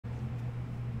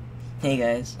Hey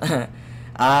guys.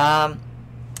 Hi.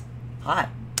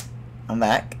 I'm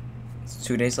back. It's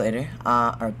 2 days later.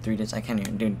 Or 3 days. I can't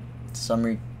even. Dude,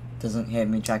 summer doesn't hit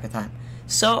me track of time.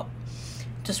 So,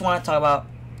 just want to talk about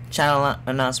channel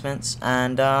announcements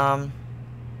and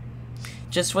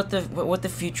just what the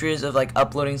future is of like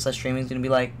uploading / streaming is gonna be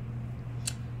like.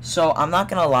 So I'm not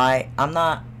gonna lie. I'm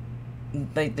not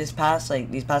like these past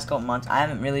couple months. I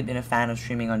haven't really been a fan of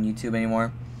streaming on YouTube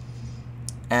anymore.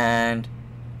 And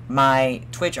my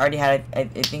Twitch already had, I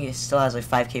think it still has like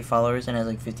 5K followers and has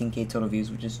like 15K total views,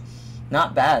 which is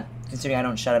not bad considering I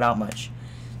don't shout it out much.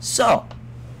 So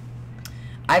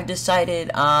I've decided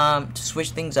to switch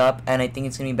things up, and I think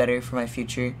it's gonna be better for my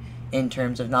future in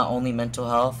terms of not only mental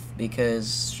health, because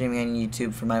streaming on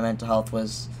YouTube for my mental health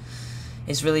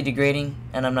it's really degrading,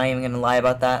 and I'm not even gonna lie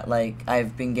about that. Like,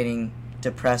 I've been getting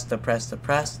depressed,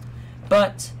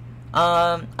 but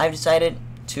I've decided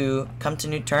to come to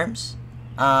new terms.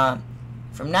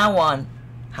 From now on,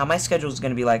 how my schedule is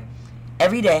gonna be like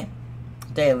every day,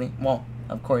 daily. Well,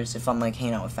 of course, if I'm like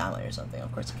hanging out with family or something,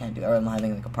 of course I can't do that, or I'm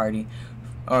having like a party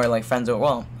or like friends over.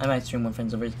 Well, I might stream when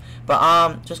friends over,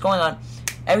 but just going on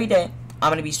every day. I'm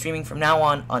gonna be streaming from now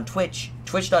on Twitch,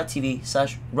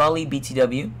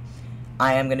 twitch.tv/RaleigBTW.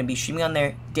 I am gonna be streaming on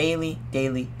there daily,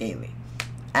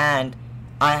 and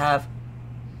I have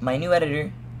my new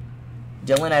editor,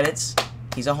 Dylan Edits.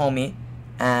 He's a homie,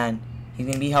 and he's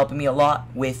gonna be helping me a lot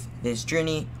with this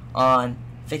journey on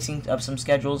fixing up some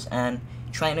schedules and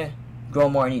trying to grow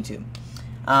more on YouTube.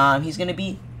 He's gonna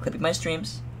be clipping my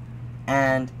streams,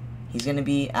 and he's gonna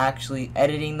be actually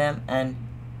editing them and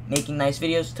making nice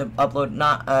videos to upload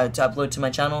to my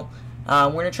channel.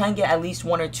 We're gonna try and get at least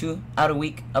 1 or 2 out a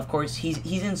week. Of course,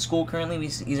 he's in school currently.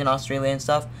 He's in Australia and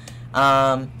stuff.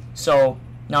 So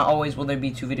not always will there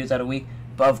be 2 videos out a week.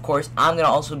 But of course, I'm gonna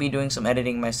also be doing some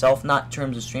editing myself, not in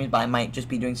terms of streams, but I might just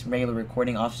be doing some regular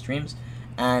recording off streams,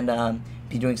 and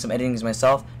be doing some editings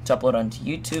myself to upload onto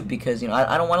YouTube, because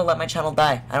I don't want to let my channel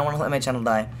die.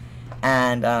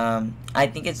 And I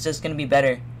think it's just gonna be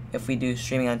better if we do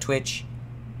streaming on Twitch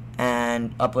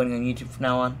and uploading on YouTube from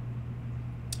now on.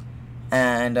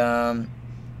 And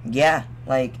yeah,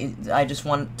 I just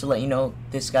want to let you know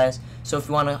this, guys. So if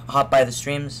you want to hop by the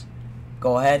streams,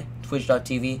 go ahead,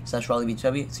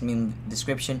 twitch.tv/RaleigBTW. It's gonna be in the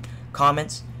description,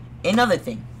 comments. Another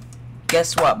thing,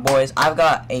 guess what, boys? I've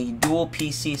got a dual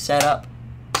PC setup.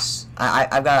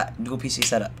 I've got a dual PC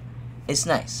setup. It's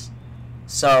nice.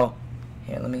 So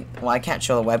here, well, I can't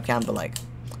show the webcam, but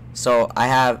so I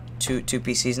have two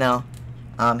PCs now.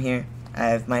 Here I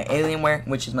have my Alienware,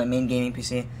 which is my main gaming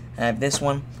PC. I have this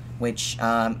one, which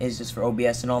is just for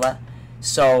OBS and all that.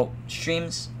 So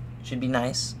streams should be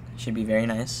nice, should be very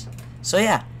nice. So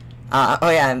yeah. Oh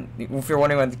yeah, and if you're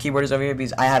wondering what the keyboard is over here,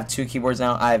 because I have 2 keyboards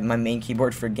now. I have my main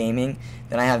keyboard for gaming,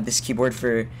 then I have this keyboard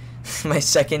for my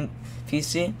second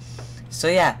PC. So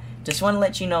yeah, just want to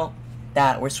let you know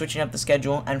that we're switching up the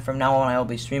schedule, and from now on I will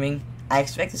be streaming. I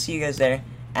expect to see you guys there,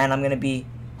 and I'm going to be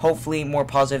hopefully more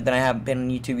positive than I have been on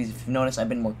YouTube. If you've noticed, I've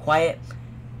been more quiet,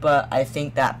 but I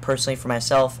think that personally for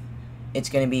myself, it's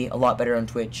going to be a lot better on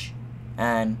Twitch,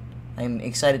 and I'm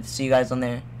excited to see you guys on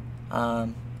there.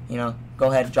 Go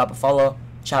ahead, drop a follow,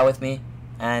 chat with me,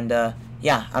 and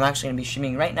yeah, I'm actually going to be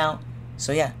streaming right now.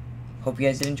 So yeah, hope you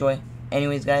guys did enjoy.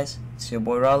 Anyways, guys, it's your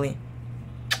boy Raleigh,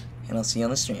 and I'll see you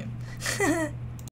on the stream.